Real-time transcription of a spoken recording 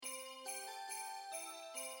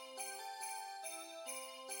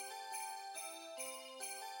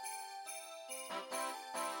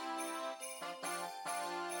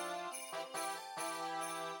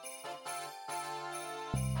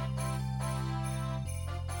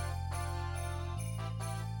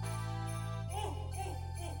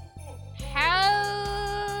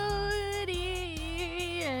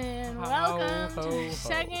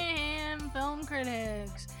Secondhand Film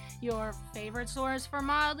Critics, your favorite source for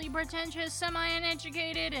mildly pretentious,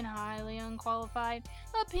 semi-uneducated, and highly unqualified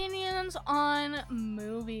opinions on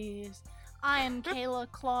movies. I am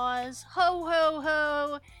Kayla Claus, ho ho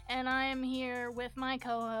ho, and I am here with my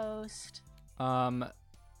co-host. Noah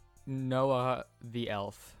the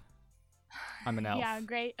elf. I'm an elf. Yeah,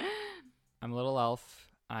 great. I'm a little elf.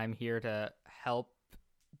 I'm here to help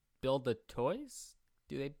build the toys.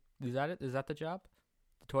 Is that it? Is that the job?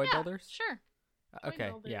 The toy builders? Sure. Okay,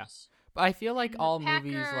 builders. yeah. But I feel like And all the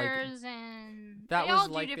movies Packers and that they all was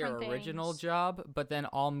do like their different original things. job, but then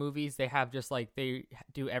all movies they have just like they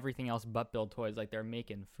do everything else but build toys. Like they're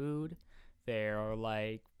making food, they're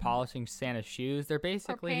like polishing Santa's shoes. They're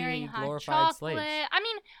basically Preparing hot glorified chocolate. slaves. I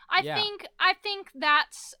mean, I think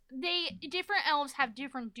that's different elves have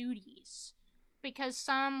different duties because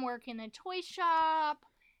some work in the toy shop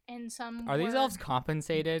and some Are these elves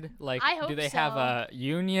compensated? Like, I hope do they so. have a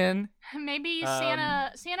union? Maybe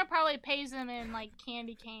Santa probably pays them in like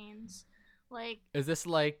candy canes. Like, is this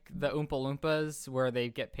like the Oompa Loompas where they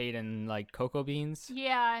get paid in like cocoa beans?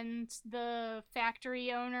 Yeah, and the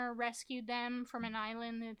factory owner rescued them from an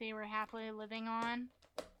island that they were happily living on.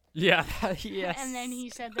 Yeah, yes. And then he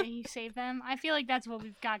said that he saved them. I feel like that's what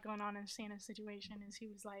we've got going on in Santa's situation. Is he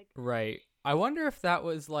was like, right. I wonder if that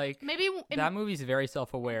was like maybe that movie's very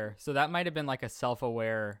self-aware, so that might have been like a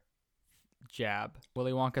self-aware jab.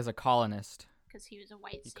 Willy Wonka's a colonist because he was a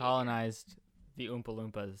white. He colonized the Oompa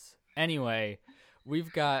Loompas. Anyway,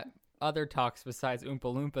 we've got other talks besides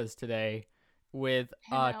Oompa Loompas today with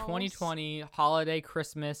 2020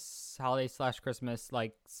 holiday/Christmas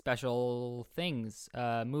like special things,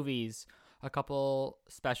 movies, a couple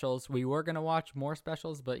specials. We were gonna watch more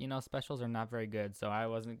specials, but specials are not very good, so I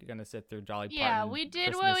wasn't gonna sit through Dolly Parton. Yeah, we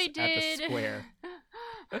did Christmas what we did. at the Square.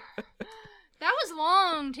 That was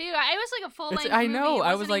long too. It was like a full-length movie. I know. It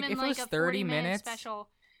I was wasn't like, even if it was a 30 40-minute minutes. Special.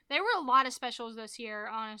 There were a lot of specials this year,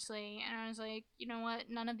 honestly, and I was like, you know what?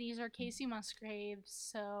 None of these are Casey Musgraves,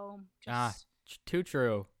 so just... Too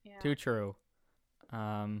true. Yeah. Too true.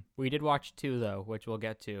 We did watch 2 though, which we'll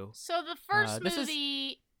get to. So the first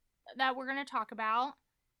movie that we're going to talk about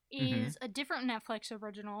is a different Netflix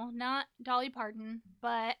original, not Dolly Parton,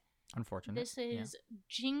 but unfortunate. This is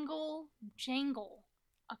Jingle, Jangle,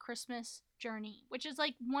 A Christmas Journey, which is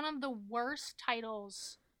like one of the worst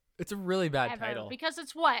titles. It's a really bad ever, title. because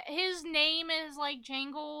it's what? His name is like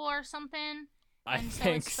Jangle or something. I and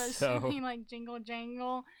think so. It's supposed to be like Jingle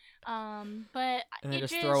Jangle. But and they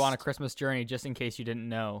just throw on A Christmas Journey just in case you didn't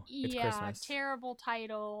know it's Christmas. Yeah, terrible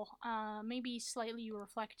title. Maybe slightly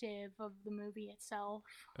reflective of the movie itself.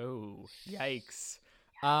 Oh, yikes.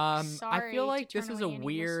 Sorry, I feel like this is a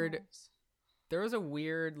weird. There was a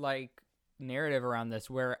weird like narrative around this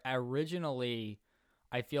where originally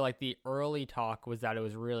I feel like the early talk was that it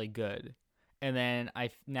was really good, and then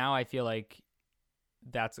now I feel like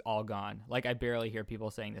that's all gone. Like I barely hear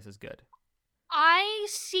people saying this is good. I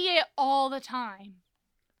see it all the time.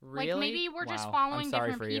 Really? Like maybe we're just Wow. following I'm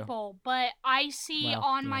sorry different for people, but I see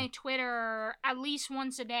on yeah. my Twitter at least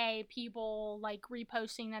once a day people like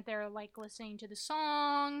reposting that they're like listening to the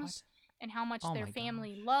songs and how much their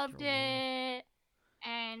family loved it.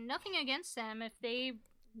 And nothing against them if they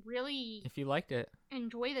really if you liked it,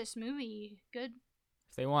 enjoy this movie, good.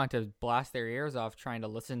 If they want to blast their ears off trying to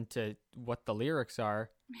listen to what the lyrics are,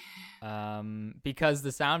 because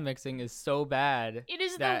the sound mixing is so bad. It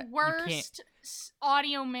is the worst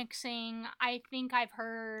audio mixing I think I've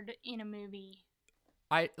heard in a movie.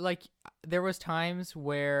 There was times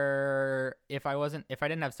where if I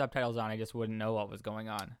didn't have subtitles on, I just wouldn't know what was going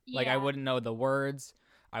on. Yeah. Like I wouldn't know the words.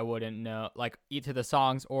 I wouldn't know like either the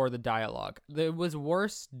songs or the dialogue. It was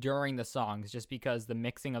worse during the songs just because the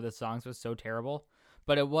mixing of the songs was so terrible.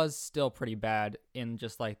 But it was still pretty bad in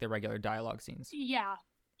just like the regular dialogue scenes. Yeah.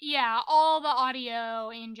 Yeah, all the audio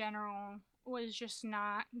in general was just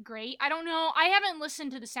not great. I don't know. I haven't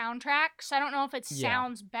listened to the soundtrack, so I don't know if it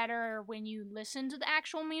sounds better when you listen to the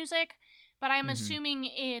actual music. But I'm assuming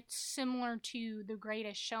it's similar to The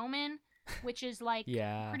Greatest Showman, which is like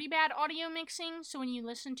pretty bad audio mixing. So when you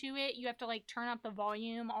listen to it, you have to like turn up the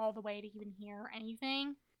volume all the way to even hear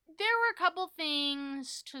anything. There were a couple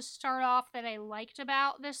things to start off that I liked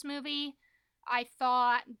about this movie. I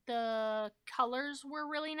thought the colors were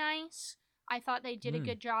really nice. I thought they did a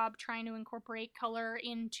good job trying to incorporate color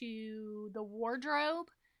into the wardrobe,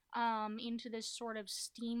 into this sort of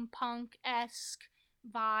steampunk-esque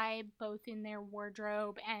vibe, both in their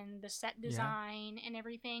wardrobe and the set design and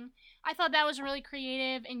everything. I thought that was really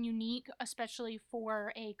creative and unique, especially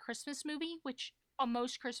for a Christmas movie, which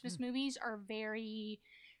most Christmas movies are very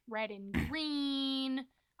red and green.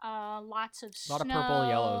 lots of A lot of purple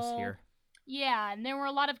yellows snow. here. Yeah, and there were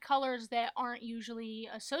a lot of colors that aren't usually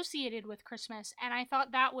associated with Christmas, and I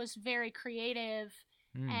thought that was very creative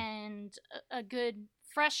Mm. and a good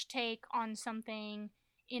fresh take on something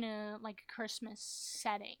in a like a Christmas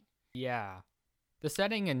setting. Yeah. The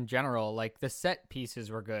setting in general, like the set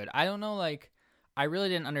pieces were good. I don't know, like I really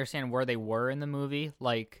didn't understand where they were in the movie.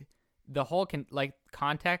 Like the whole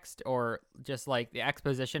context or just like the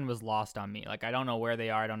exposition was lost on me. Like I don't know where they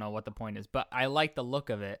are. I don't know what the point is, but I like the look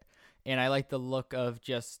of it, and I like the look of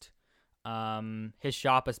just his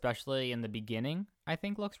shop, especially in the beginning. I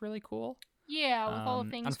think looks really cool. Yeah, with all the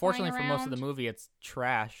things flying Unfortunately, for most of the around. movie, it's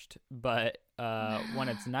trashed, but when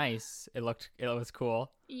it's nice, it was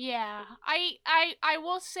cool. Yeah, I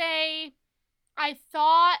will say I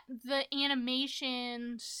thought the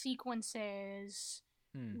animation sequences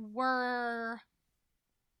Hmm. were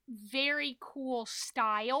very cool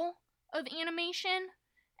style of animation,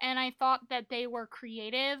 and I thought that they were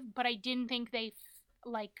creative, but I didn't think they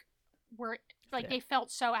like were like Fit. they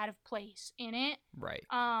felt so out of place in it. Right.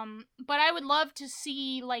 But I would love to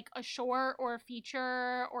see like a short or a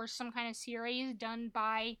feature or some kind of series done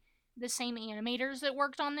by the same animators that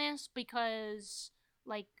worked on this, because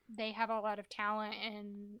like they have a lot of talent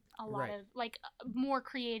and a lot Right. of like more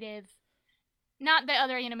creative, not the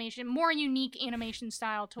other animation, more unique animation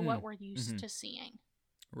style to what we're used Mm-hmm. to seeing.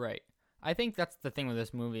 Right. I think that's the thing with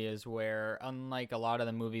this movie is where, unlike a lot of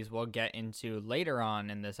the movies we'll get into later on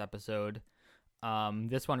in this episode,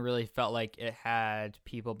 this one really felt like it had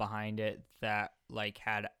people behind it that like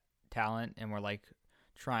had talent and were like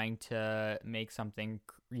trying to make something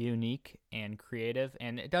unique and creative,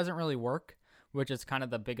 and it doesn't really work, which is kind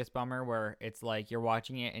of the biggest bummer, where it's like you're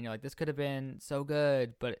watching it and you're like, this could have been so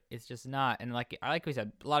good, but it's just not. And like we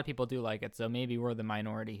said, a lot of people do like it, so maybe we're the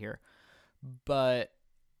minority here, but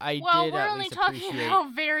I Well, did we're at only least talking appreciate.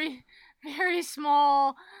 about very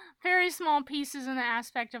small pieces in the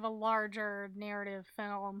aspect of a larger narrative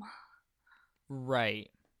film. Right.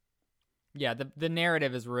 Yeah, the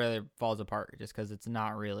narrative is really falls apart just because it's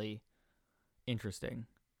not really interesting.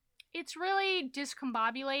 It's really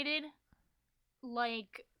discombobulated.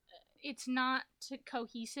 Like, it's not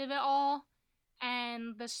cohesive at all.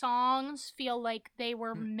 And the songs feel like they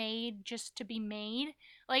were made just to be made.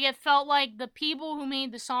 Like, it felt like the people who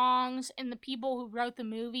made the songs and the people who wrote the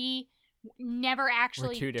movie never We're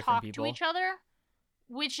actually two different talked to people. each other,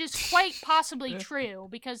 which is quite possibly true,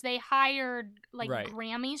 because they hired like Right.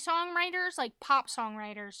 Grammy songwriters, like pop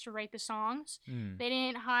songwriters, to write the songs. Mm. They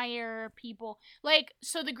didn't hire people like,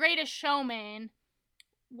 so The Greatest Showman,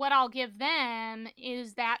 what I'll give them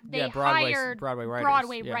is that Yeah, they Broadway hired writers.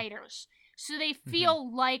 Broadway Yeah. writers. So they Mm-hmm.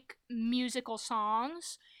 feel like musical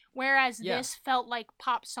songs, whereas Yeah. this felt like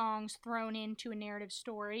pop songs thrown into a narrative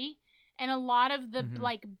story. And a lot of the Mm-hmm.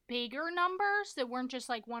 like bigger numbers that weren't just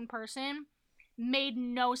like one person made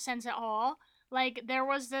no sense at all. Like, there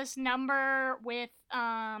was this number with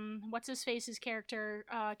what's his face's character,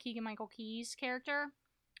 Keegan Michael Key's character,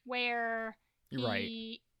 where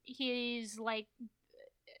Right. he's like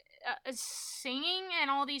singing and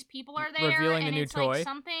all these people are there Revealing a and new it's like toy.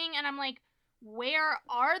 something, and I'm like, where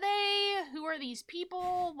are they? Who are these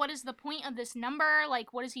people? What is the point of this number?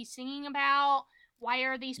 Like, what is he singing about? Why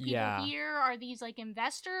are these people Yeah. here? Are these like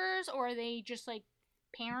investors, or are they just like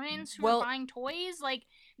parents who are Well, buying toys? Like,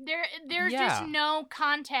 there's just yeah. no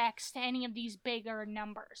context to any of these bigger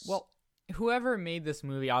numbers. Well, whoever made this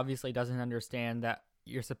movie obviously doesn't understand that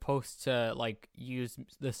you're supposed to like use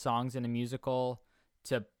the songs in a musical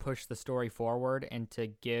to push the story forward and to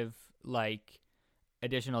give like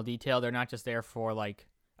additional detail. They're not just there for like,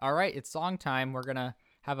 all right, it's song time, we're gonna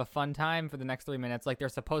have a fun time for the next 3 minutes. Like, they're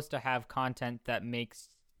supposed to have content that makes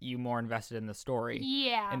you more invested in the story.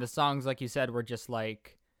 Yeah. And the songs, like you said, were just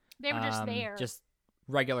like They were just there. just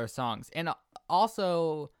regular songs, and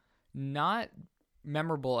also not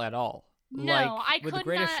memorable at all. No, Like I with The could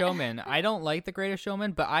Greatest not. Showman, I don't like The Greatest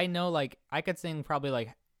Showman, but I know like I could sing probably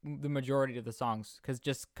like the majority of the songs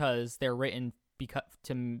because they're written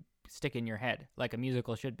to stick in your head like a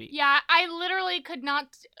musical should be. Yeah, I literally could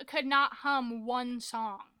not hum one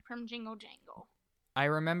song from Jingle Jangle. I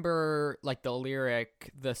remember like the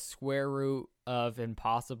lyric, the square root of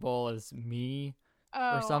impossible is me.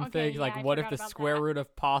 Oh, Or something okay, yeah, like, I what if forgot the about square that. root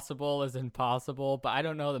of possible is impossible? But I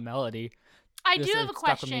don't know the melody. I This do have a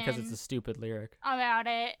stuck with me because question it's a stupid lyric. about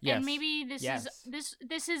it, Yes. and maybe this Yes. is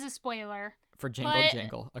this is a spoiler. For Jingle But-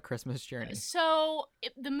 Jangle, A Christmas Journey. So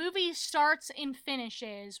the movie starts and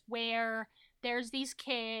finishes where there's these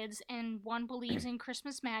kids, and one believes in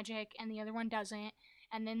Christmas magic and the other one doesn't.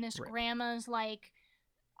 And then this Right. grandma's like,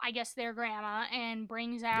 I guess their grandma, and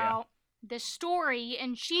brings out this story,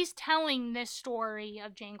 and she's telling this story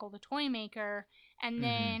of Jangle the toy maker, and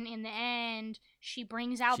then in the end she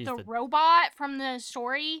brings out the robot from the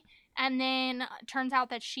story, and then turns out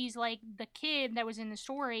that she's like the kid that was in the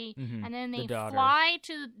story, and then they fly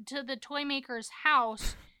to the toy maker's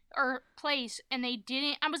house or place, and they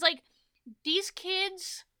didn't. I was like, these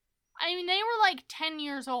kids, I mean, they were like 10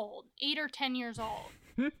 years old, 8 or 10 years old.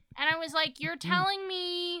 And I was like, you're telling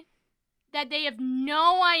me that they have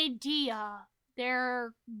no idea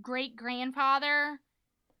their great-grandfather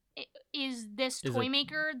is this toy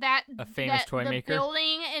maker, that a famous toy maker. The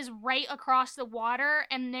building is right across the water,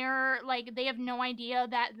 and they're like, they have no idea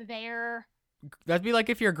that they're... That'd be like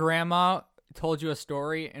if your grandma told you a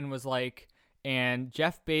story and was like, and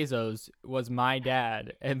Jeff Bezos was my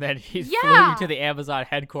dad, and then he flew you to the Amazon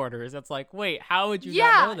headquarters. That's like, wait, how would you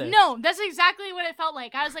not know this? No, that's exactly what it felt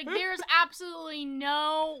like. I was like, there's absolutely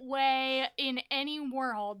no way in any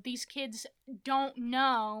world these kids don't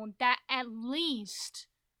know that at least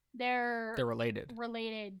they're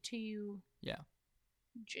related to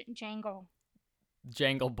Jangle.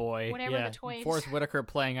 Jangle Boy. Whatever the toys. Forrest Whitaker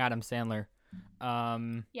playing Adam Sandler.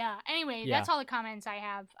 Anyway, that's all the comments I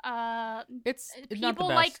have. It's people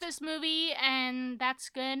like this movie, and that's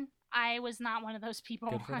good. I was not one of those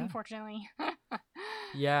people, unfortunately.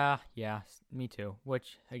 yeah, me too.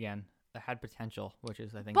 Which, again, had potential, which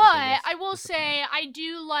is, I think. But I will say, I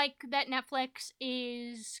do like that Netflix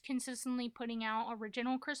is consistently putting out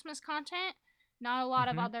original Christmas content. Not a lot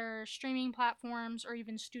of other streaming platforms or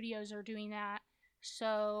even studios are doing that.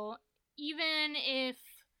 So even if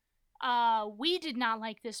we did not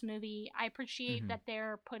like this movie, I appreciate that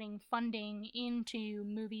they're putting funding into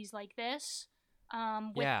movies like this.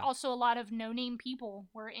 With also a lot of no-name people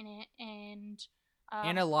were in it, and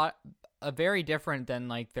a very different than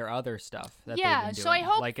like their other stuff that they've been doing. So I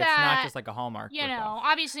hope like that, it's not just like a Hallmark.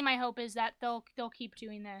 Obviously my hope is that they'll keep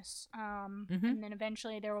doing this, and then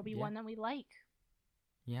eventually there will be one that we like.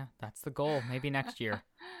 Yeah, that's the goal. Maybe next year.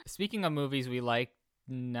 Speaking of movies we like.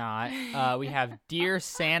 We have Dear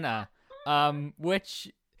Santa,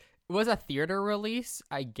 which was a theater release,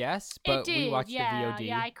 I guess, but we watched the VOD.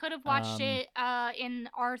 Yeah, I could have watched it in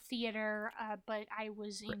our theater, but I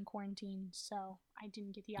was in quarantine, so I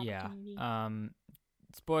didn't get the opportunity.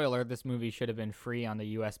 Spoiler, this movie should have been free on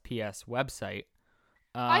the USPS website.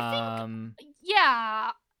 I think,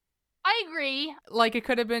 I agree. Like, it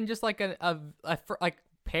could have been just like like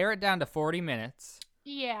pare it down to 40 minutes.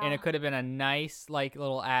 Yeah. And it could have been a nice, like,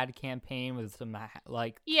 little ad campaign with some,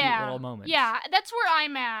 like, cute little moments. Yeah, that's where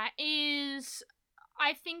I'm at, is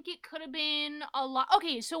I think it could have been a lot.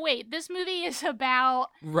 Okay, so wait, this movie is about...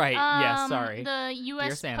 Right, sorry. The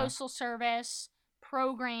U.S. Postal Service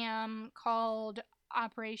program called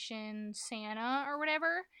Operation Santa or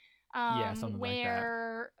whatever. Something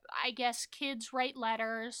where, like that. I guess, kids write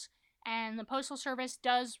letters, and the Postal Service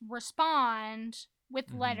does respond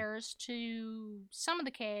with letters to some of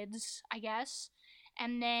the kids, I guess,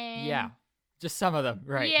 and then... Yeah, just some of them,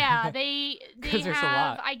 right. Yeah, they have, there's a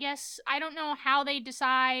lot. I guess, I don't know how they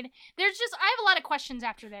decide. I have a lot of questions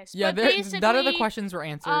after this. Yeah, but basically, none of the questions were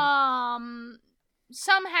answered.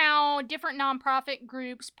 Somehow, different nonprofit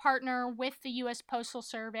groups partner with the U.S. Postal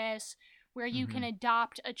Service, where you can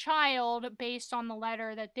adopt a child based on the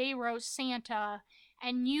letter that they wrote Santa,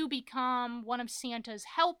 and you become one of Santa's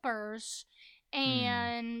helpers.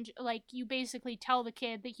 And, like, you basically tell the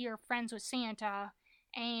kid that you're friends with Santa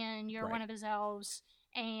and you're one of his elves,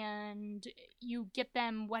 and you get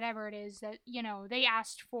them whatever it is that, they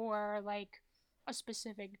asked for, like, a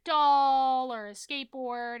specific doll or a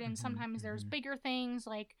skateboard, and sometimes there's bigger things,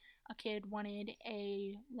 like a kid wanted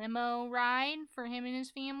a limo ride for him and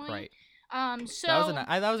his family. Right. So...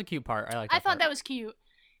 That was a cute part. I thought that was cute.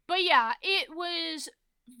 But, yeah, it was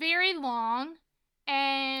very long.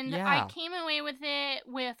 And I came away with it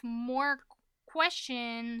with more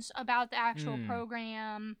questions about the actual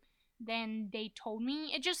program than they told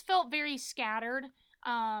me. It just felt very scattered.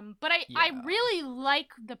 But I really like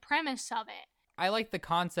the premise of it. I like the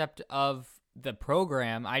concept of the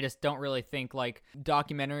program. I just don't really think like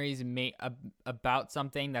documentaries about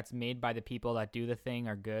something that's made by the people that do the thing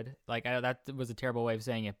are good. Like that was a terrible way of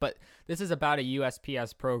saying it. But this is about a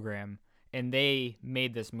USPS program, and they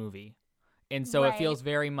made this movie. And so it feels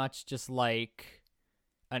very much just like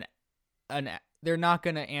they're not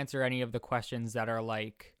going to answer any of the questions that are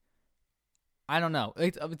like, I don't know.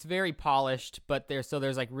 It's very polished, but there's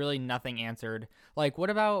like really nothing answered. Like, what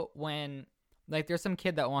about when, like, there's some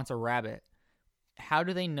kid that wants a rabbit? How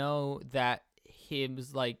do they know that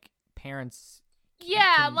his, like, parents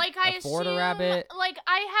can afford a rabbit? Like,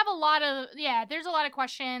 I have a lot of, there's a lot of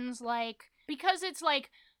questions, like, because it's like,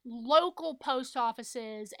 local post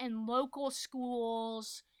offices and local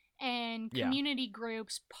schools and community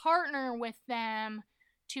groups partner with them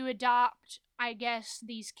to adopt, I guess,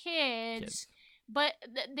 these kids. But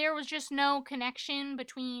there was just no connection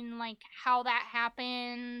between, like, how that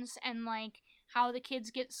happens and, like, how the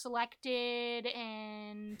kids get selected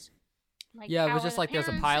and, like, Yeah, it how was are just the like there's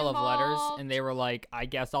a parents pile of letters, involved. and they were like, I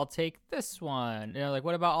guess I'll take this one. You know, like,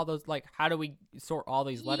 what about all those? Like, how do we sort all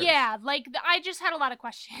these letters? Yeah, like, I just had a lot of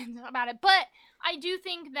questions about it. But I do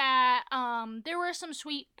think that there were some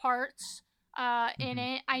sweet parts in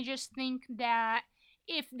it. I just think that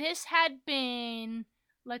if this had been,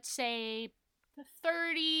 let's say,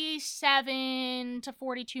 37 to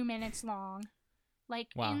 42 minutes long, like,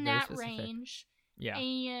 Wow, in very that specific. range, Yeah.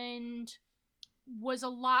 and was a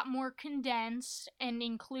lot more condensed and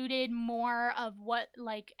included more of what,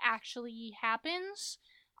 like, actually happens,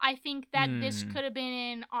 I think that this could have been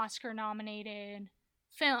an Oscar nominated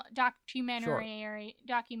film documentary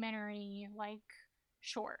like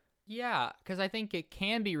short. Yeah, because I think it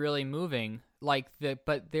can be really moving. Like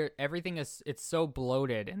everything it's so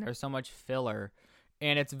bloated and there's so much filler,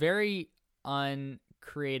 and it's very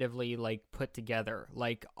uncreatively like put together.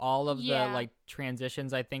 Like all of the like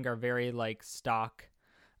transitions, I think, are very like stock.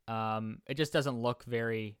 It just doesn't look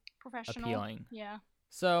very professional, appealing. Yeah.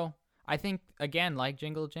 So I think, again, like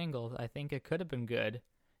Jingle Jangle, I think it could have been good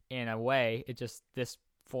in a way. It just, this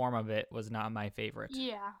form of it was not my favorite.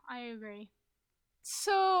 Yeah, I agree.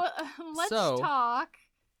 So let's talk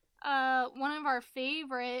one of our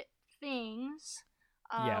favorite things,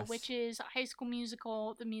 which is High School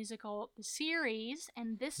Musical, the series,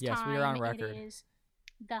 and this time we are on record. It is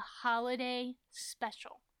the holiday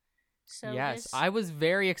special. So yes, I was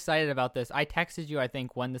very excited about this. I texted you, I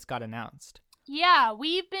think, when this got announced. Yeah,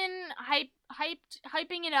 we've been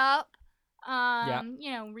hyping it up.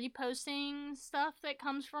 You know, reposting stuff that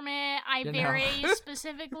comes from it. I very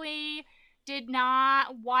specifically did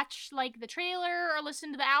not watch like the trailer or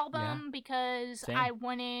listen to the album because I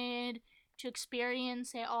wanted to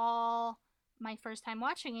experience it all my first time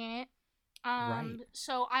watching it.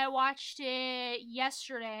 So I watched it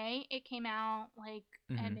yesterday. It came out like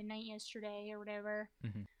at midnight yesterday or whatever.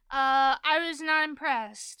 I was not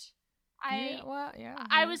impressed.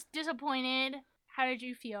 I was disappointed. How did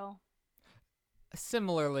you feel?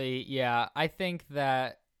 Similarly, yeah. I think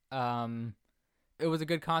that it was a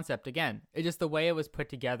good concept. Again, it just the way it was put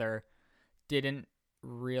together didn't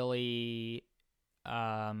really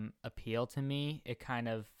appeal to me. It kind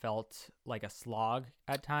of felt like a slog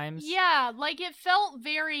at times. Yeah, like it felt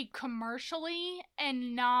very commercially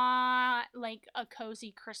and not like a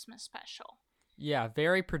cozy Christmas special. Yeah,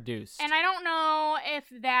 very produced. And I don't know if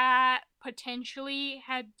that potentially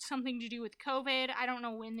had something to do with COVID. I don't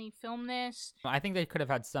know when they filmed this. I think they could have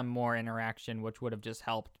had some more interaction, which would have just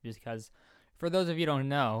helped, because for those of you who don't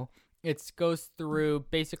know, it goes through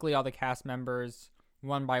basically all the cast members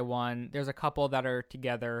one by one. There's a couple that are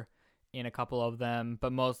together in a couple of them,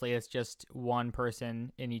 but mostly it's just one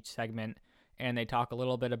person in each segment, and they talk a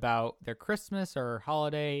little bit about their Christmas or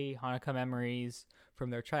holiday, Hanukkah memories from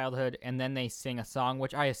their childhood, and then they sing a song,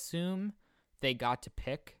 which I assume they got to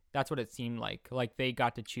pick. That's what it seemed like. Like they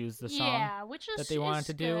got to choose the song that they wanted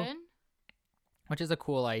to do, which is a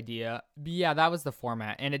cool idea. But yeah, that was the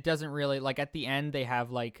format, and it doesn't really, like, at the end they have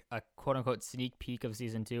like a quote-unquote sneak peek of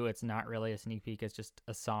season 2. It's not really a sneak peek. It's just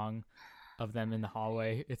a song of them in the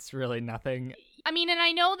hallway. It's really nothing. I mean, and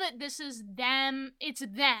I know that this is them. It's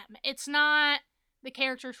not the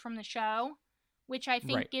characters from the show, which I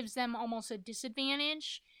think gives them almost a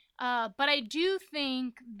disadvantage. But I do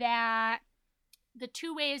think that the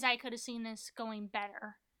two ways I could have seen this going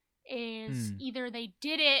better is either they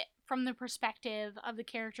did it from the perspective of the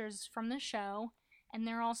characters from the show, and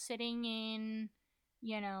they're all sitting in,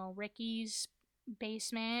 you know, Ricky's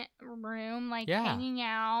basement room, like hanging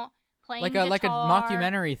out, playing guitar. Like a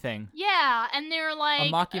mockumentary thing. Yeah, and they're like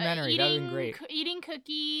a mockumentary. That would be great. Eating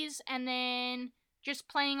cookies and then just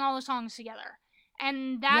playing all the songs together.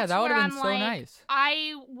 And that's that where I'm so like, nice.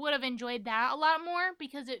 I would have enjoyed that a lot more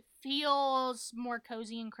because it feels more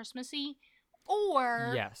cozy and Christmassy.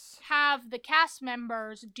 Or have the cast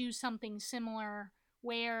members do something similar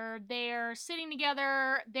where they're sitting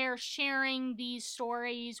together, they're sharing these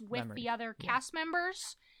stories with the other cast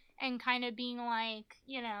members and kind of being like,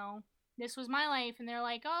 you know, this was my life, and they're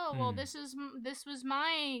like, oh, well, this was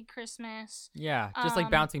my Christmas. Yeah, just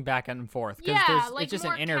like bouncing back and forth. Like it's just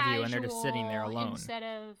an interview, and they're just sitting there alone. Instead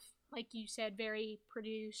of, like you said, very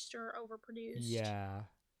produced or overproduced.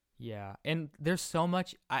 Yeah. And there's so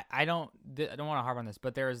much, I don't want to harp on this,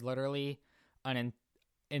 but there is literally an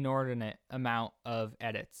inordinate amount of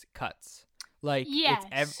edits, cuts. Like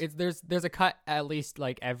Yes. it's there's a cut at least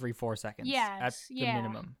like every 4 seconds at Yes. the Yeah.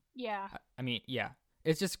 minimum. Yeah. I mean, yeah.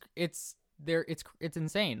 It's just it's there it's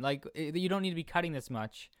insane. Like you don't need to be cutting this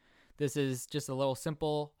much. This is just a little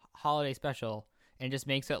simple holiday special and just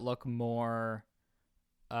makes it look more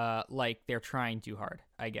like they're trying too hard,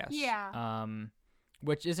 I guess. Yeah.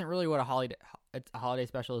 Which isn't really what a holiday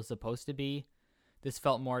special is supposed to be. This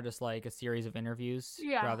felt more just like a series of interviews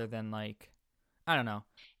rather than like, I don't know.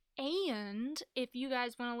 And if you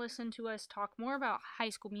guys want to listen to us talk more about High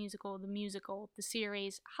School Musical, the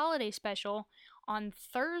series holiday special, on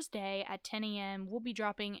Thursday at 10 a.m., we'll be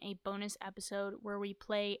dropping a bonus episode where we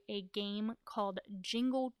play a game called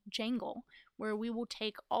Jingle, Jangle, where we will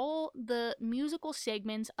take all the musical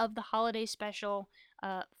segments of the holiday special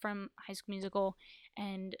from High School Musical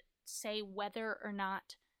and say whether or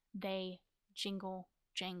not they jingle,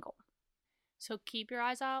 jangle. So keep your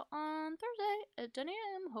eyes out on Thursday at 10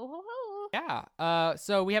 a.m. Ho, ho, ho. Yeah.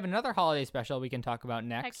 So we have another holiday special we can talk about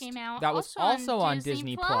next. That came out. That was also on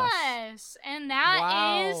Disney Plus. And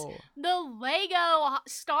that is the Lego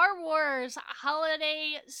Star Wars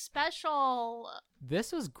holiday special.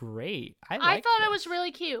 This was great. I thought it was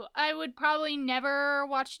really cute. I would probably never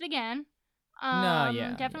watch it again.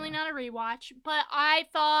 Definitely not a rewatch, but I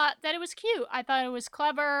thought that it was cute. I thought it was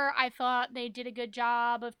clever. I thought they did a good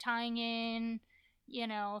job of tying in,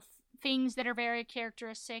 things that are very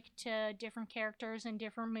characteristic to different characters in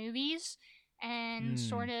different movies and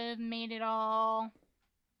sort of made it all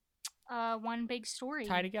one big story.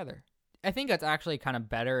 Tie together. I think that's actually kind of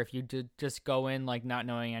better if you did just go in like not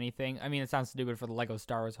knowing anything. I mean, it sounds stupid for the Lego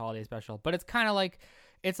Star Wars holiday special, but it's kind of like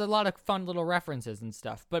it's a lot of fun little references and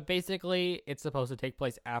stuff. But basically, it's supposed to take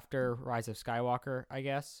place after Rise of Skywalker, I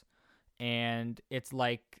guess. And it's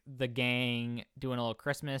like the gang doing a little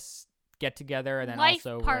Christmas get together, and then life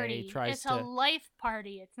also party. Rey tries it's a life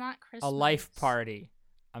party. It's not Christmas. A life party.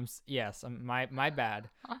 My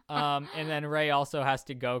bad. And then Rey also has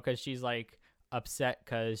to go because she's like upset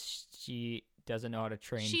because she doesn't know how to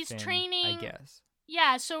train. She's Finn, training, I guess.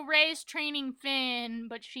 Yeah, so Rey's training Finn,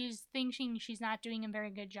 but she's thinking she's not doing a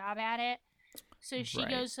very good job at it. So she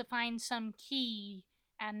goes to find some key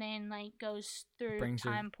and then like goes through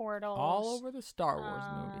time portals all over the Star Wars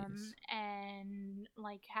movies. And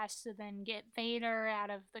like has to then get Vader out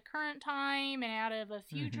of the current time and out of a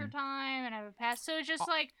future time and out of a past. So it's just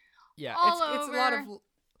like it's a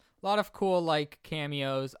lot of cool like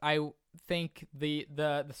cameos. I think the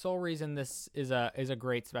sole reason this is a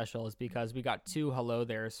great special is because we got 2 hello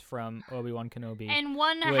there's from Obi-Wan Kenobi, and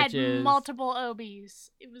one had multiple Obies.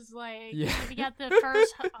 It was like we got the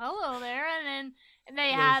first hello there, and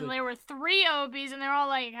then there were 3 Obies, and they're all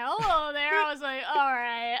like hello there. I was like, all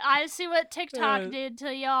right, I see what TikTok did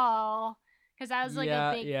to y'all, because that was like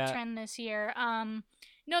a big trend this year.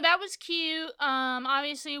 No, that was cute.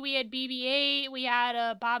 Obviously we had BB-8, we had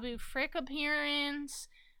a Babu Frick appearance.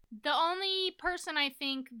 The only person I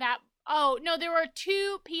think that... Oh, no, there were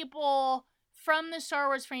 2 people from the Star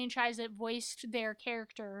Wars franchise that voiced their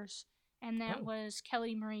characters. And that was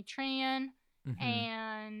Kelly Marie Tran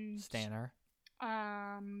and... Stanner.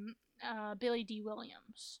 Billy D.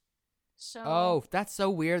 Williams. So... Oh, that's so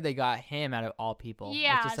weird they got him out of all people.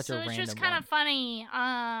 Yeah, it's just such a random just kind of funny.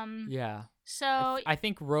 Yeah. So... I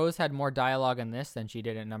think Rose had more dialogue in this than she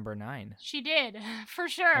did at number 9. She did, for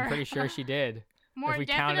sure. I'm pretty sure she did. More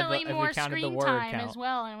screen time as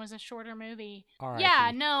well, and it was a shorter movie.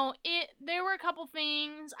 There were a couple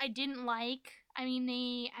things I didn't like. I mean,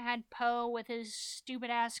 they had Poe with his stupid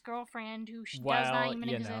ass girlfriend who does not even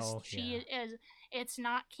exist. It's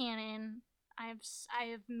not canon. I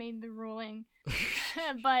have made the ruling.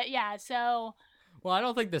 But yeah, so. Well, I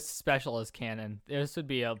don't think this special is canon. This would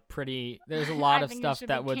be there's a lot of stuff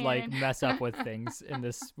that would like mess up with things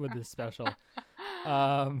with this special.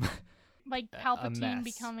 Like Palpatine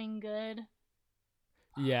becoming good.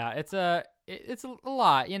 Yeah, it's a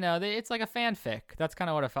lot, it's like a fanfic. That's kind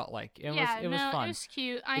of what it felt like. It was fun. It was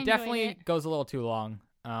cute. It definitely goes a little too long.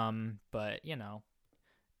 But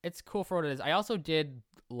it's cool for what it is. I also did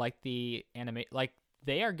like the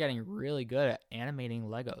they are getting really good at animating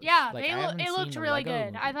Legos. Yeah, it looked really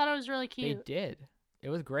good. I thought it was really cute. They did. It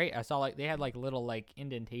was great. I saw like they had like little like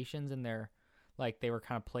indentations in their like they were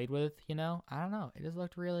kind of played with, I don't know. It just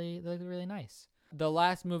looked really nice. The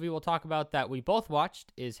last movie we'll talk about that we both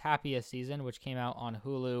watched is Happiest Season, which came out on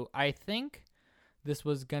Hulu. I think this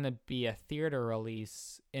was going to be a theater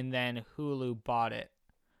release, and then Hulu bought it.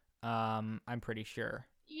 I'm pretty sure.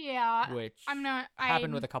 Yeah. Which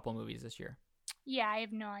happened with a couple movies this year. Yeah, I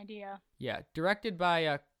have no idea. Yeah, directed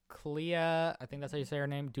by Clea, I think that's how you say her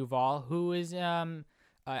name, Duvall, who is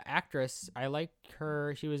actress. I like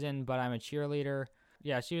her. She was in But I'm a Cheerleader.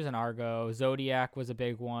 Yeah, she was in Argo. Zodiac was a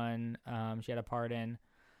big one. She had a part in.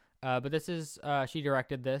 But this is she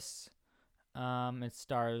directed this. It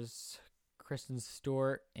stars Kristen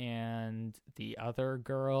Stewart and the other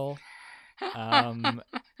girl. And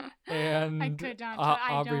I could not.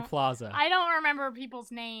 Aubrey Plaza. I don't remember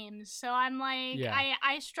people's names, so I'm like,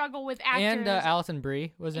 I struggle with actors. And Alison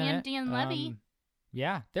Brie was in it. And Dan Levy.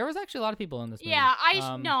 Yeah, there was actually a lot of people in this movie. Yeah,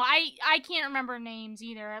 I can't remember names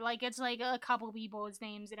either. Like, it's like a couple people's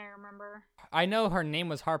names that I remember. I know her name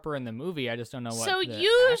was Harper in the movie. I just don't know what. So the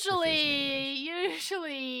usually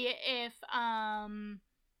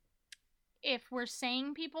if we're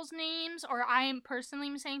saying people's names, or I'm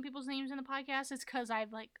personally saying people's names in the podcast, it's because I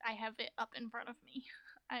have it up in front of me.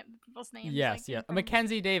 I have people's names. Yes, yeah.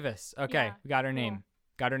 Mackenzie Davis. Okay, yeah, we got her cool. name.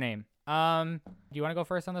 Got her name. Do you want to go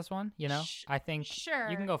first on this one? You know, I think sure.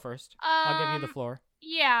 You can go first. I'll give you the floor.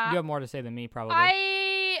 Yeah. You have more to say than me, probably.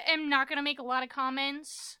 I am not gonna make a lot of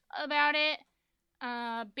comments about it.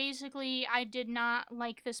 Basically, I did not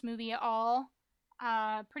like this movie at all.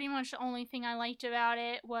 Pretty much the only thing I liked about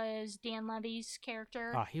it was Dan Levy's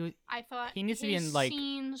character. I thought he needs to be in like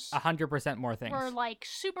 100% more things. Were like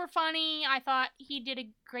super funny. I thought he did a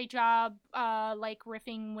great job, like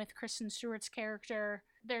riffing with Kristen Stewart's character.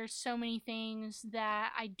 There's so many things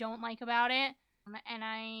that I don't like about it, and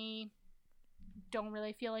I don't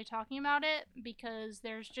really feel like talking about it because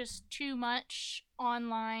there's just too much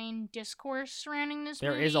online discourse surrounding this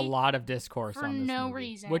movie. There is a lot of discourse on this no movie,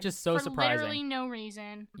 reason, which is so surprising. Literally no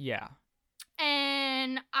reason. Yeah.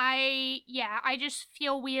 And I just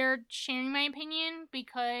feel weird sharing my opinion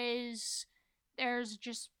because it's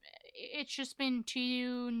just been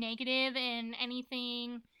too negative, and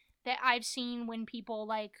anything that I've seen when people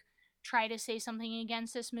like try to say something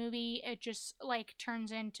against this movie, it just like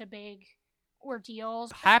turns into big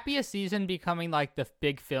ordeals. Happiest season becoming like the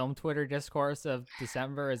big film Twitter discourse of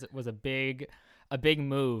December was a big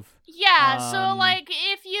move. Yeah, so like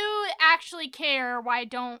if you actually care why I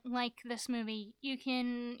don't like this movie, you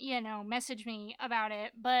can, message me about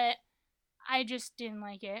it, but I just didn't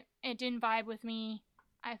like it. It didn't vibe with me.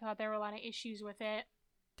 I thought there were a lot of issues with it.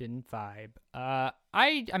 Didn't vibe. I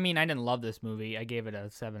mean, I didn't love this movie. I gave it a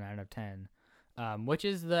 7 out of 10, which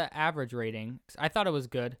is the average rating. I thought it was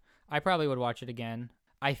good. I probably would watch it again.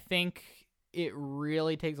 I think it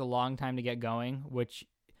really takes a long time to get going, which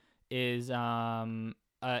is a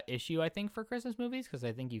issue, I think, for Christmas movies, because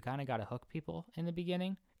I think you kind of got to hook people in the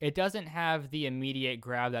beginning. It doesn't have the immediate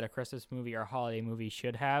grab that a Christmas movie or holiday movie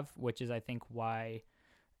should have, which is, I think, why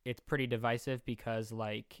it's pretty divisive, because,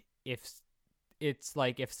 like, if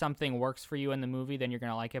something works for you in the movie, then you're going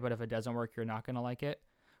to like it, but if it doesn't work, you're not going to like it,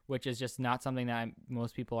 which is just not something that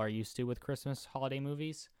most people are used to with Christmas holiday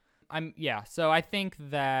movies. So I think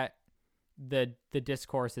that the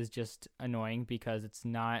discourse is just annoying because it's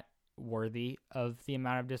not worthy of the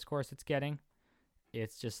amount of discourse it's getting.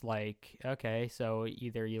 It's just like, okay, so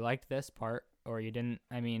either you liked this part or you didn't.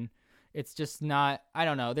 I mean, it's just not, I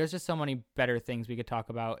don't know. There's just so many better things we could talk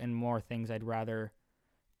about and more things I'd rather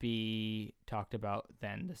be talked about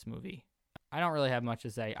than this movie. I don't really have much to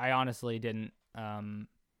say. I honestly didn't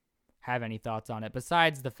have any thoughts on it,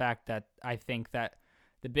 besides the fact that I think that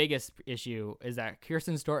the biggest issue is that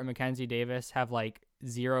Kristen Stewart and Mackenzie Davis have like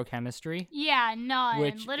zero chemistry. Yeah, none.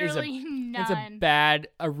 Which literally none. It's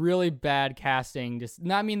a really bad casting.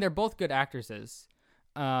 I mean, they're both good actresses.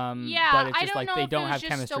 But it's just like they don't have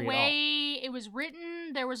chemistry at all. The way it was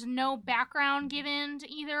written, there was no background given to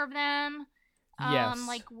either of them. Yes.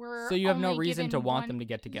 So you have no reason to want them to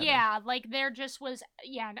get together. Yeah, like there just was,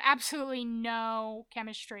 absolutely no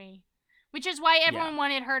chemistry. Which is why everyone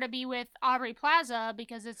wanted her to be with Aubrey Plaza,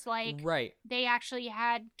 because it's like they actually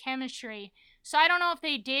had chemistry. So I don't know if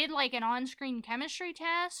they did like an on-screen chemistry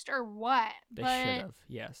test or what. They should have,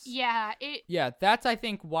 yes. Yeah. That's I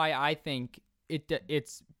think why I think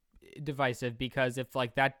it's divisive, because if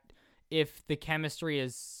the chemistry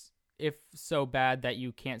is so bad that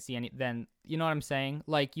you can't see any, then you know what I'm saying?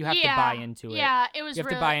 Like you have to buy into it. Yeah, it was. You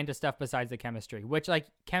have to buy into stuff besides the chemistry, which like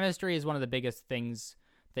chemistry is one of the biggest things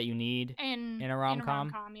that you need in a rom-com.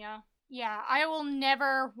 Yeah, I will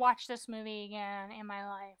never watch this movie again in my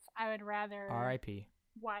life. I would rather R.I.P.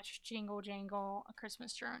 watch Jingle Jangle, A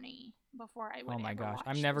Christmas Journey before I would. Oh my gosh,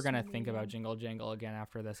 I'm never gonna think about Jingle Jangle again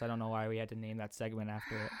after this. I don't know why we had to name that segment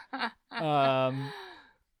after it.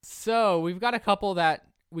 So we've got a couple that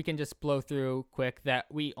we can just blow through quick that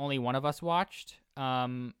only one of us watched.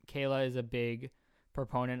 Kayla is a big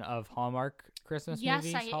proponent of Hallmark Christmas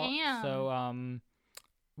movies. Yes, I am. So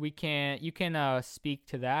you can speak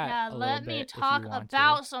to that. Yeah, a let little me bit talk if you want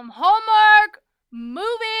about to. some Hallmark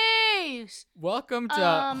movies. Welcome to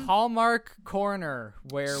Hallmark Corner,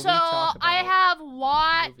 where we talk about I have movies.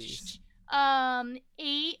 watched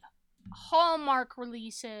 8 Hallmark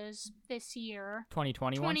releases this year.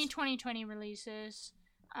 2020 2020 releases.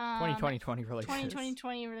 2020 releases.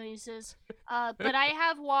 2020 releases. But I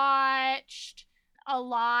have watched a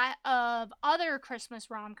lot of other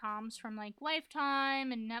Christmas rom-coms from like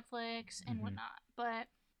Lifetime and Netflix and whatnot. But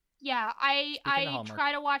yeah, I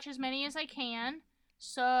try to watch as many as I can.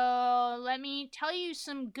 So let me tell you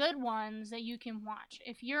some good ones that you can watch.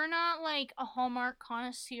 If you're not like a Hallmark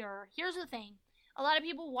connoisseur, here's the thing. A lot of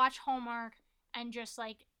people watch Hallmark and just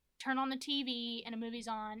like turn on the TV and a movie's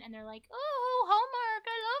on and they're like, oh, Hallmark,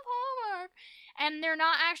 I love Hallmark. And they're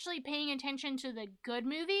not actually paying attention to the good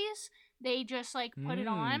movies. They just like put it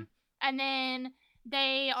on and then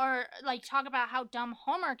they are like talk about how dumb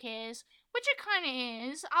Hallmark is, which it kind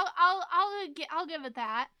of is. I'll give it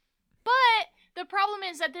that. But the problem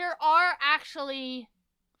is that there are actually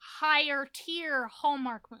higher tier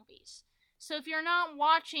Hallmark movies. So if you're not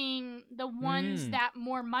watching the ones that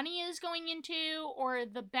more money is going into, or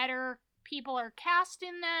the better people are cast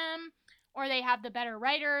in them, or they have the better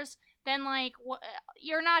writers, then like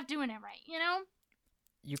you're not doing it right, you know?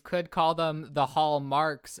 You could call them the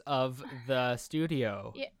hallmarks of the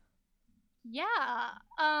studio. Yeah.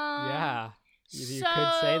 Yeah. You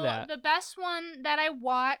could say that. The best one that I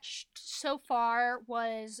watched so far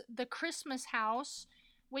was The Christmas House,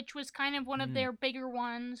 which was kind of one of their bigger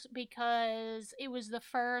ones because it was the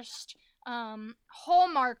first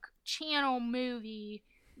Hallmark Channel movie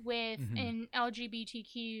with an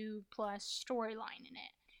LGBTQ plus storyline in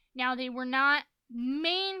it. Now, they were not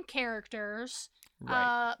main characters,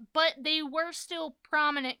 right. But they were still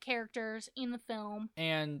prominent characters in the film.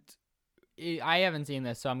 And I haven't seen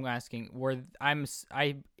this, so I'm asking: am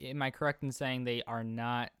I correct in saying they are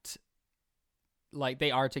not, like,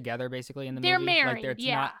 they are together basically in the movie? They're married, like,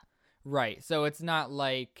 yeah. Not, right. So it's not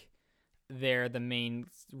like they're the main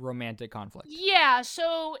romantic conflict. Yeah.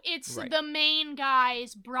 So it's right. the main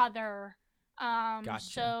guy's brother. Gotcha.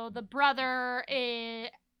 So the brother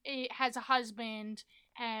has a husband,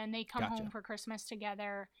 and they come home for Christmas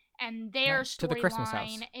together. And their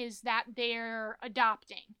storyline is that they're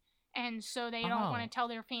adopting. And so they don't want to tell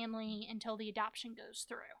their family until the adoption goes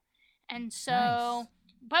through. And so,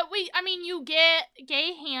 but you get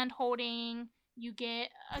gay hand holding, you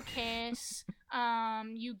get a kiss,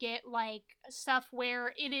 you get like stuff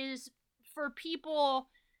where it is for people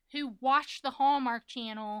who watch the Hallmark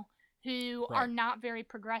Channel who are not very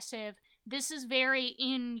progressive. This is very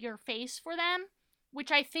in your face for them, which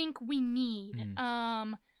I think we need.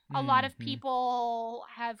 A lot of people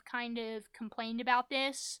have kind of complained about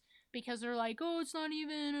this, because they're like, oh, it's not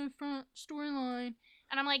even a front storyline.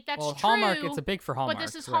 And I'm like, that's true. Hallmark, it's a big for Hallmark. But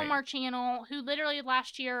this is Hallmark Channel, who literally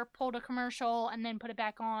last year pulled a commercial and then put it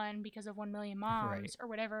back on because of 1 Million Moms or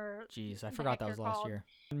whatever. Jeez, I forgot that was last year.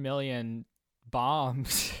 1 million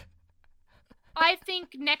bombs. I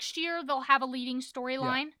think next year they'll have a leading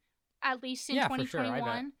storyline, at least in 2021. For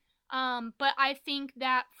sure, but I think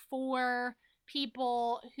that for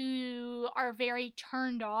people who are very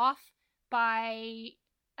turned off by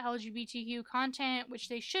LGBTQ content, which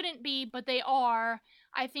they shouldn't be, but they are,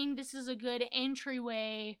 I think this is a good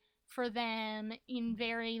entryway for them in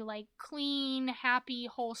very like clean, happy,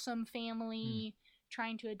 wholesome family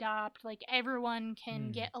trying to adopt. Like everyone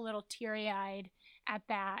can get a little teary-eyed at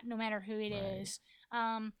that, no matter who it is.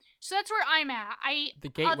 So that's where I'm at. The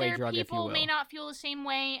gateway drug, other people may not feel the same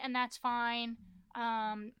way, and that's fine.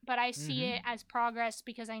 But I see it as progress,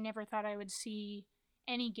 because I never thought I would see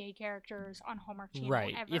any gay characters on Hallmark Channel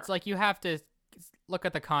ever. It's like you have to look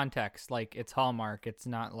at the context. Like, it's Hallmark. It's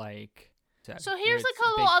not like... So here's a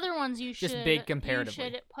couple other ones you should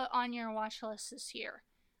put on your watch list this year.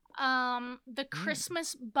 The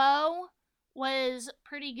Christmas Bow was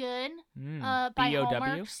pretty good. By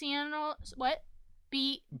Hallmark Channel. What?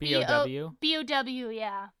 B-O-W? B-O-W,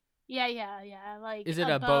 yeah. Yeah. Like, is it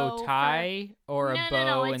a bow tie or a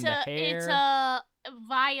bow in the hair? It's a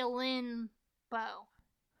violin bow.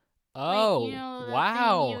 Oh, like,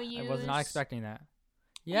 wow. I was not expecting that.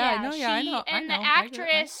 Yeah, I know. And the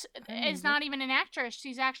actress is not even an actress.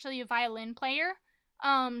 She's actually a violin player.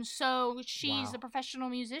 So she's a professional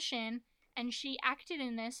musician, and she acted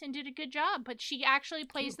in this and did a good job. But she actually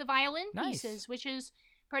plays the violin pieces, which is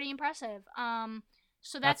pretty impressive.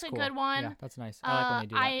 So that's a cool. Good one. Yeah, that's nice. I like when they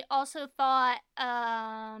do that. I also thought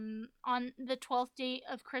On the 12th Date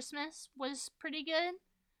of Christmas was pretty good.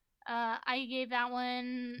 I gave that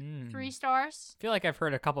one 3 stars. I feel like I've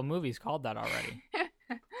heard a couple movies called that already.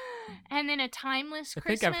 And then A Timeless I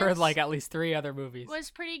Christmas. think I've heard like at least 3 other movies.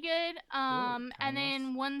 Was pretty good. And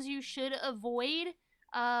then ones you should avoid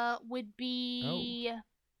would be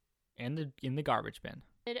in the garbage bin.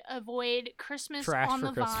 Avoid Christmas Trash on for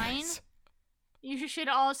the Christmas. Vine. You should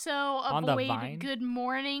also avoid Good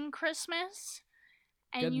Morning Christmas.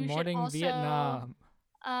 And Good Morning should also, Vietnam.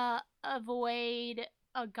 Avoid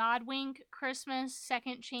A Godwink Christmas,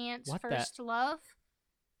 Second Chance, First Love.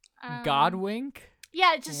 Godwink?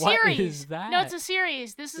 Yeah, it's a series. What is that? No, it's a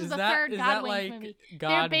series. This is the third Godwink like movie.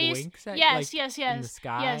 God winks at, yes, like, yes. in the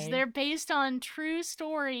sky? Yes, they're based on true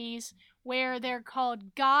stories where they're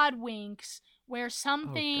called Godwinks, where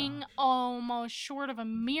something almost short of a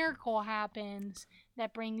miracle happens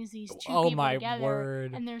that brings these two people together.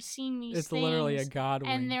 Word. And they're seeing these it's things. It's literally a God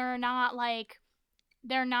wink. And they're not like,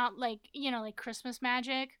 like Christmas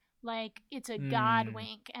magic. Like, it's a God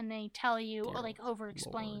wink, and they tell you, or like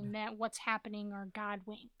over-explain that what's happening are God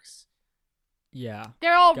winks. Yeah.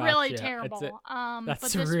 They're all really terrible. That's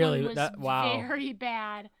but this really, one was very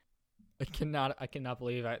bad. I cannot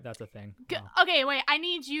believe that's a thing. Wow. Okay, wait. I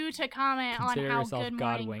need you to comment Consider on how yourself Good God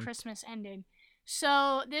Morning winked. Christmas ended.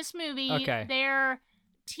 So this movie, they're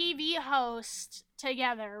TV hosts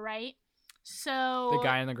together, right? So the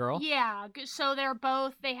guy and the girl? Yeah. So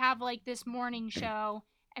they have like this morning show,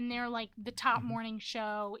 and they're like the top morning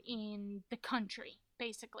show in the country,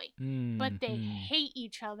 basically. But they hate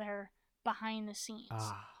each other behind the scenes.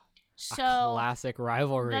 So a classic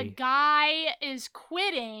rivalry. The guy is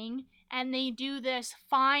quitting, and they do this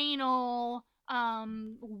final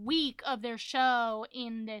week of their show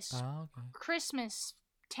in this Christmas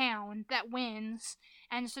town that wins.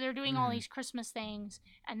 And so they're doing all these Christmas things,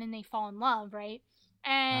 and then they fall in love, right?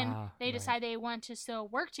 And they decide they want to still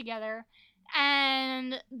work together.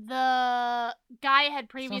 And the guy had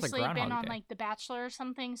previously been on like The Bachelor or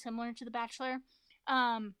something similar to The Bachelor.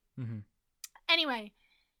 Anyway,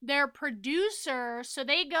 their producer, so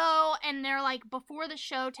they go and they're like, before the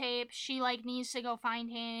show tape, she like needs to go find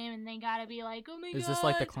him, and they gotta be like, oh my God. Is this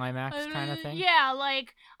like the climax kind of thing? Yeah,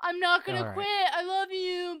 like, I'm not gonna quit, I love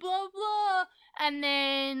you, blah blah. And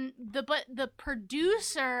then the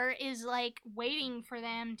producer is like waiting for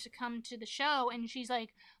them to come to the show, and she's like,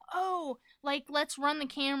 oh, like, let's run the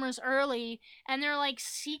cameras early. And they're like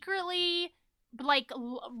secretly like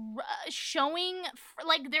showing,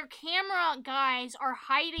 like, their camera guys are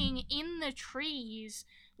hiding in the trees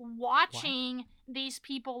watching these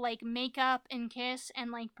people like make up and kiss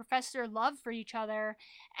and like profess their love for each other.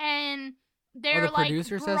 And they're the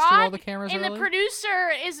producer says to roll the cameras early? And the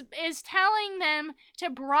producer is telling them to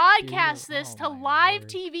broadcast this to live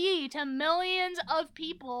TV to millions of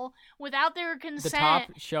people without their consent.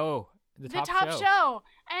 The top show.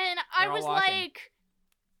 And I was like,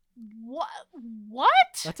 what?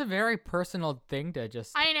 That's a very personal thing to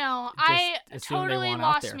just. I know. I totally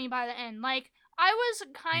lost me by the end. Like, I was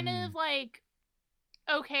kind of like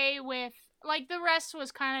okay with, like, the rest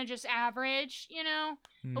was kind of just average, you know?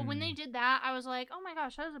 But when they did that, I was like, oh my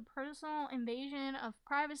gosh, that was a personal invasion of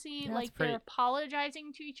privacy. Yeah, like, they're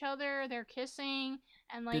apologizing to each other, they're kissing,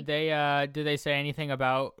 and like... Did they say anything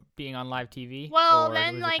about being on live TV? Well,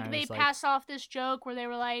 then, like, they passed off this joke where they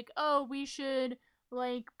were like, oh, we should,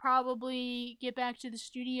 like, probably get back to the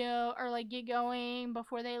studio, or, like, get going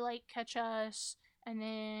before they, like, catch us. And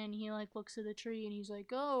then he, like, looks at the tree, and he's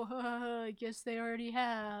like, oh, I guess they already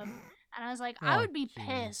have. And I was like, I would be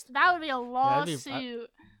pissed. That would be a lawsuit.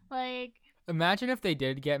 Like, imagine if they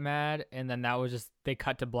did get mad, and then that was just, they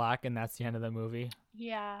cut to black, and that's the end of the movie.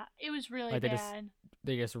 Yeah, it was really bad.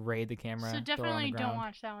 They just raid the camera. So definitely don't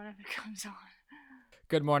watch that one if it comes on.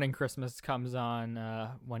 Good Morning Christmas comes on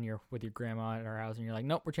when you're with your grandma at our house, and you're like,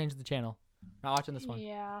 nope, we're changing the channel. Not watching this one.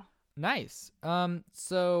 Yeah. Nice.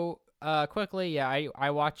 So quickly, I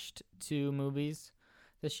watched 2 movies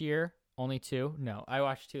this year. Only 2? No, I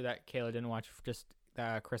watched 2 that Kayla didn't watch. Just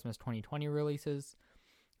Christmas 2020 releases.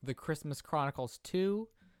 The Christmas Chronicles 2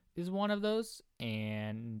 is one of those,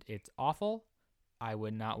 and it's awful. I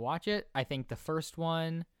would not watch it. I think the first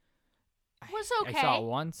one was okay. I saw it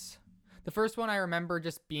once. The first one I remember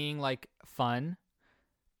just being like fun.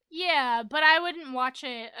 Yeah, but I wouldn't watch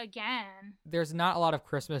it again. There's not a lot of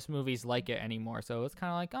Christmas movies like it anymore, so it's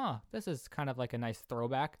kind of like, oh, this is kind of like a nice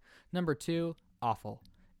throwback. Number 2, awful.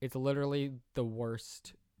 It's literally the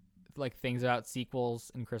worst, like, things about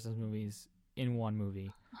sequels and Christmas movies in one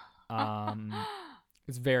movie.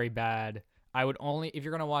 It's very bad. I would only, if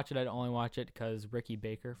you're gonna watch it, I'd only watch it because Ricky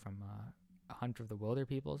Baker from Hunter of the Wilder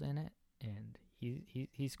People's in it, and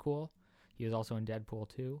he's cool. He was also in Deadpool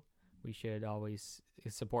 2. We should always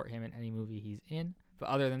support him in any movie he's in. But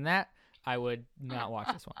other than that, I would not watch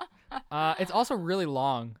this one. It's also really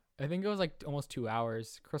long I think it was like almost 2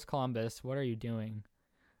 hours. Chris Columbus, what are you doing?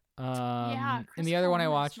 Yeah, And Chris the other one I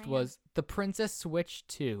Columbus, watched man. was The Princess Switched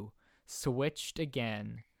 2, Switched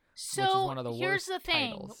Again, which is So one of the here's worst the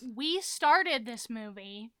thing. titles. We started this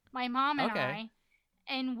movie, my mom and Okay. I,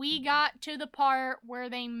 and we got to the part where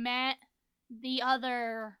they met the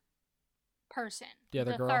other person. The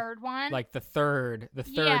other girl? Third one. Like the third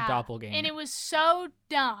Yeah, doppelganger. and it was so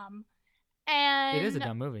dumb. And it is a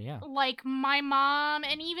dumb movie, yeah. like my mom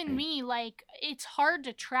and even me, like it's hard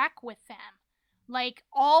to track with them. Like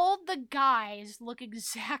all the guys look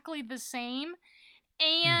exactly the same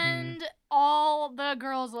and all the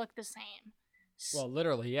girls look the same. Well,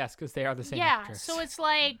 literally, yes, because they are the same Yeah, actress. so it's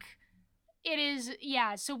like it is.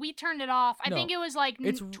 Yeah, so we turned it off. I think it was like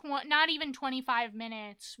not even 25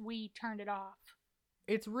 minutes. We turned it off.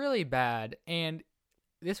 It's really bad, and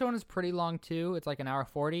this one is pretty long too. It's like an hour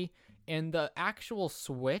 40, and the actual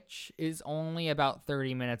switch is only about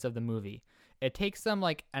 30 minutes of the movie. It takes them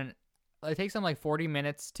like 40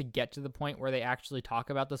 minutes to get to the point where they actually talk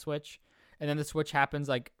about the switch, and then the switch happens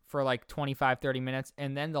like for like 25, 30 minutes,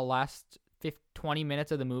 and then the last 20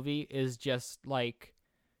 minutes of the movie is just like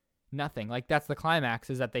nothing. Like that's the climax,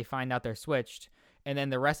 is that they find out they're switched, and then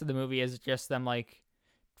the rest of the movie is just them like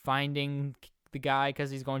finding the guy because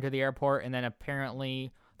he's going to the airport, and then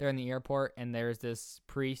apparently they're in the airport and there's this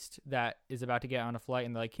priest that is about to get on a flight,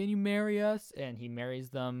 and they're like, "Can you marry us?" And he marries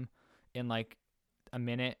them in like a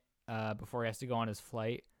minute before he has to go on his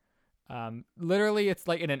flight. Literally, it's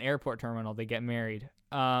like in an airport terminal they get married.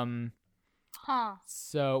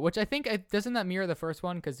 So, which I think, doesn't that mirror the first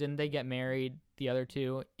one? Because didn't they get married, the other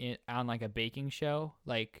two, on like a baking show?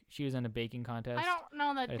 Like she was in a baking contest. I don't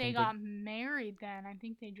know that they got married then. I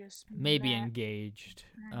think they just maybe engaged.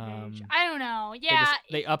 I don't know. Yeah,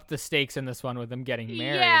 they upped the stakes in this one with them getting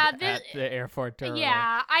married at the airport terminal.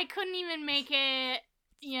 Yeah, I couldn't even make it,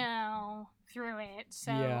 through it.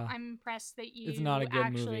 So I'm impressed that you it's not a good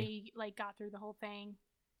actually movie. like got through the whole thing.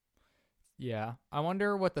 Yeah, I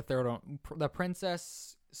wonder what the third one, the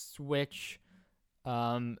Princess Switch,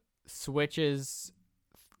 switches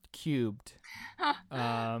cubed.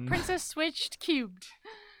 Princess Switched cubed.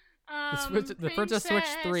 The Princess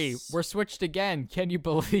Switched 3. We're switched again. Can you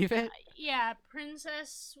believe it? Yeah,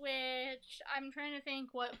 Princess Switch. I'm trying to think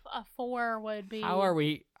what a 4 would be.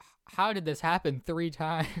 How did this happen 3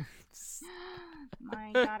 times?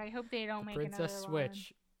 My God, I hope they don't make Princess another Switch.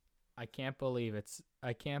 one. I can't believe it's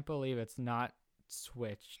not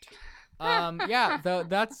switched. Yeah,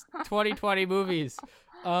 that's 2020 movies.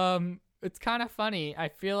 It's kind of funny. I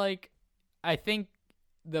think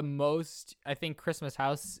Christmas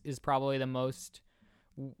House is probably the most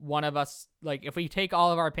one of us, like if we take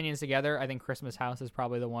all of our opinions together, I think Christmas House is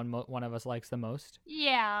probably the one of us likes the most.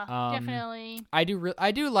 Yeah, definitely. I do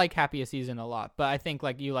like Happiest Season a lot, but I think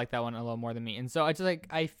like you like that one a little more than me. And so it's like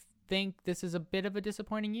I think this is a bit of a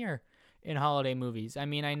disappointing year in holiday movies. I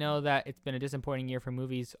mean, I know that it's been a disappointing year for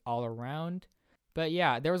movies all around, but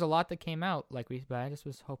yeah, there was a lot that came out but I just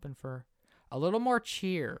was hoping for a little more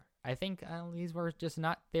cheer. I think these were just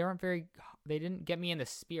they didn't get me in the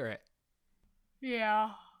spirit.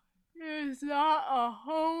 Yeah. It's not a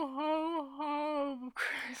ho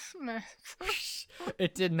Christmas.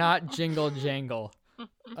 It did not jingle jangle.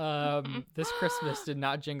 This Christmas did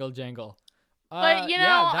not jingle jangle. But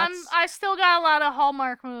I still got a lot of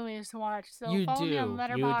Hallmark movies to watch. So follow me on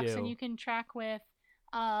Letterboxd, and you can track with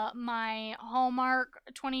my Hallmark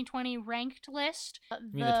 2020 ranked list. You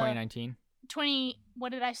mean the 2019?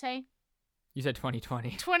 What did I say? You said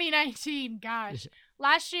 2020. 2019. Gosh,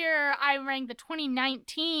 last year I ranked the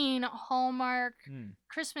 2019 Hallmark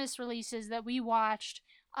Christmas releases that we watched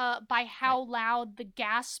by how loud the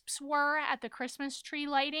gasps were at the Christmas tree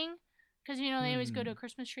lighting. Because, they always go to a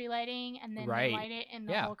Christmas tree lighting, and then they light it, and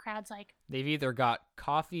the whole crowd's like... They've either got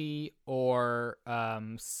coffee or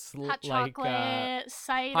hot chocolate,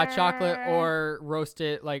 cider... Hot chocolate or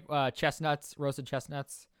roasted chestnuts.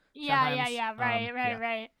 Yeah,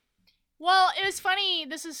 right. Well, it was funny.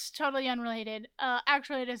 This is totally unrelated.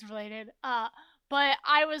 Actually, it is related. But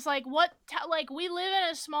I was like, we live in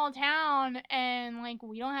a small town, and,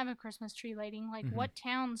 we don't have a Christmas tree lighting. What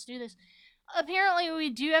towns do this? Apparently, we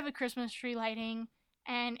do have a Christmas tree lighting,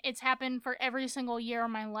 and it's happened for every single year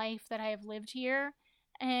of my life that I have lived here,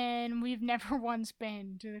 and we've never once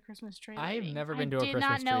been to the Christmas tree lighting. I've never been to a Christmas tree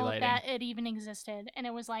lighting. I did not know that it even existed, and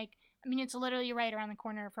it was it's literally right around the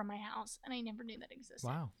corner from my house, and I never knew that existed.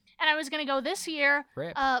 Wow. And I was going to go this year,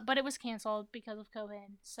 but it was canceled because of COVID,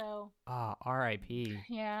 so... R.I.P.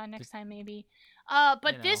 Yeah, next time maybe.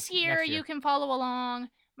 But this year, you can follow along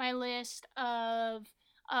my list of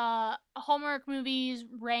Hallmark movies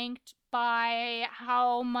ranked by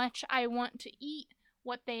how much I want to eat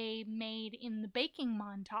what they made in the baking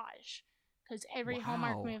montage. Because every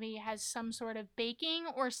Hallmark movie has some sort of baking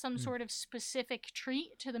or some sort of specific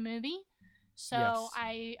treat to the movie. So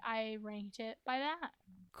I ranked it by that.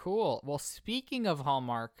 Cool. Well, speaking of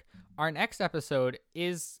Hallmark, our next episode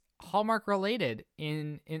is Hallmark related.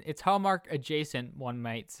 In it's Hallmark adjacent, one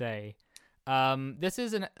might say. This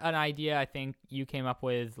is an idea I think you came up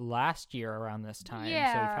with last year around this time.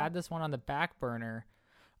 Yeah. So we've had this one on the back burner.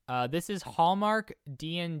 This is Hallmark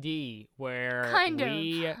D&D, where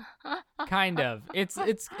kind of. It's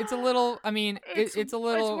a little. I mean, it's a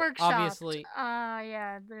little it's obviously.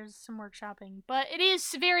 Yeah, there's some workshopping, but it is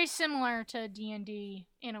very similar to D&D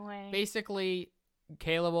in a way. Basically,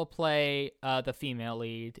 Kayla will play the female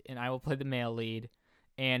lead, and I will play the male lead,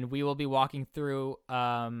 and we will be walking through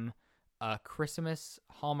a Christmas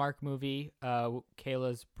Hallmark movie.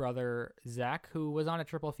 Kayla's brother Zach, who was on a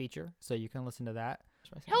triple feature, so you can listen to that.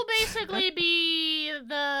 He'll basically be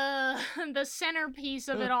the centerpiece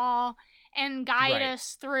of it all and guide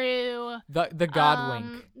us through the God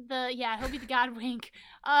wink. He'll be the God wink.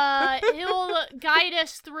 He'll guide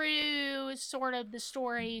us through sort of the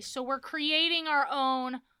story. So we're creating our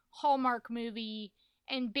own Hallmark movie,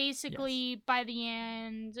 and basically by the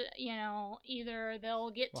end, either they'll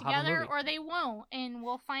get together or they won't, and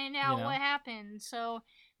we'll find out what happened. So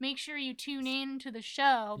make sure you tune in to the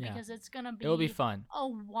show because it'll be fun. A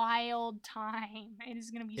wild time. It is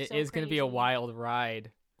going to be so crazy. It is going to be a wild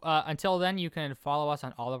ride. Until then, you can follow us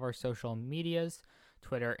on all of our social medias,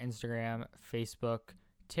 Twitter, Instagram, Facebook,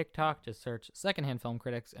 TikTok. Just search Secondhand Film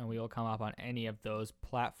Critics, and we will come up on any of those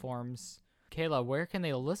platforms. Kayla, where can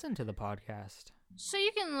they listen to the podcast? So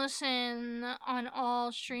you can listen on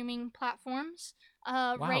all streaming platforms.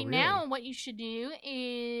 Really? Now, what you should do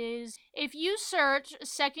is, if you search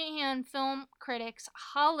Secondhand Film Critics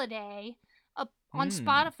Holiday on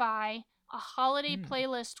Spotify, a holiday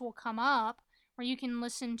playlist will come up where you can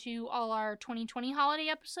listen to all our 2020 holiday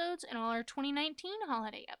episodes and all our 2019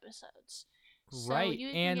 holiday episodes. Right,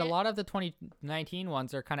 and a lot of the 2019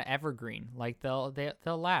 ones are kind of evergreen. Like they'll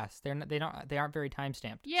last. They aren't very time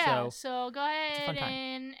stamped. Yeah, so go ahead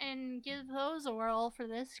and give those a whirl for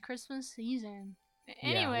this Christmas season.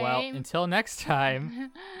 Anyway, well, until next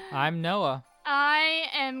time, I'm Noah. I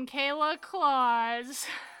am Kayla Claus.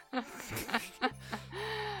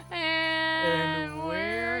 and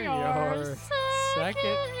we're your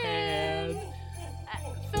second-hand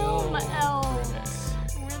film elves.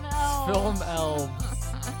 We're the elves. Film elves.